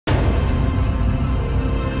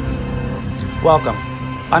Welcome,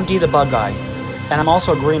 I'm Dee the Bug Guy, and I'm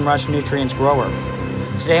also a Green Rush Nutrients grower.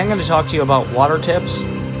 Today I'm going to talk to you about water tips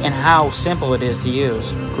and how simple it is to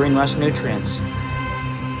use Green Rush Nutrients.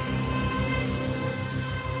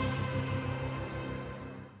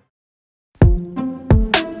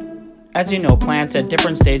 As you know, plants at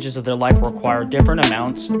different stages of their life require different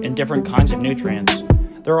amounts and different kinds of nutrients.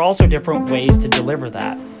 There are also different ways to deliver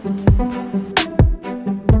that.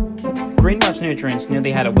 Green Rush Nutrients knew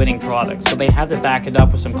they had a winning product, so they had to back it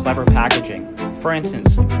up with some clever packaging. For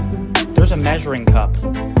instance, there's a measuring cup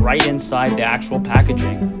right inside the actual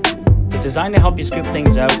packaging. It's designed to help you scoop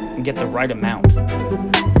things out and get the right amount.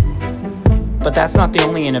 But that's not the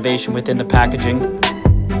only innovation within the packaging.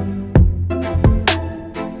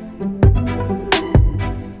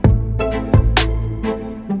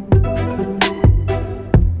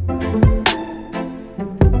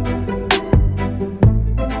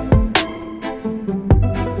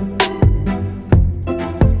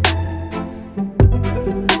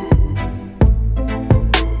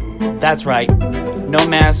 That's right, no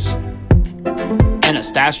mess, and a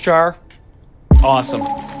stash jar. Awesome.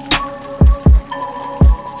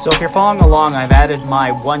 So if you're following along, I've added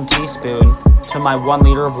my 1 teaspoon to my 1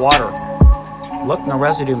 liter of water. Look, no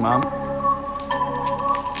residue, Mom.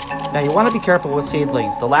 Now you want to be careful with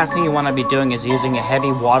seedlings. The last thing you want to be doing is using a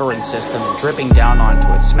heavy watering system and dripping down onto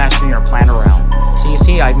it, smashing your plant around. So you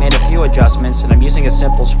see, I've made a few adjustments and I'm using a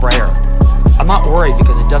simple sprayer. I'm not worried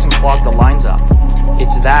because it doesn't clog the lines up.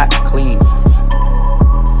 It's that clean.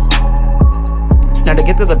 Now to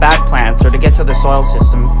get to the back plants or to get to the soil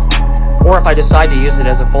system, or if I decide to use it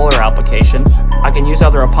as a foliar application, I can use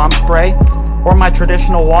either a pump spray or my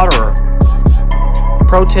traditional waterer.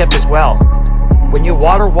 Pro tip as well, when you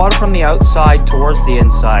water from the outside towards the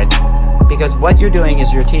inside, because what you're doing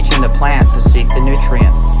is you're teaching the plant to seek the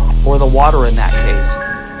nutrient, or the water in that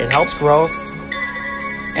case. It helps growth,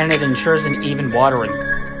 and it ensures an even watering,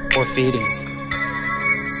 or feeding.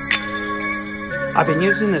 I've been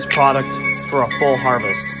using this product for a full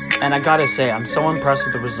harvest, and I gotta say, I'm so impressed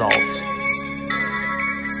with the results.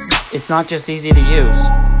 It's not just easy to use,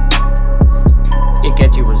 it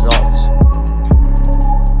gets you results.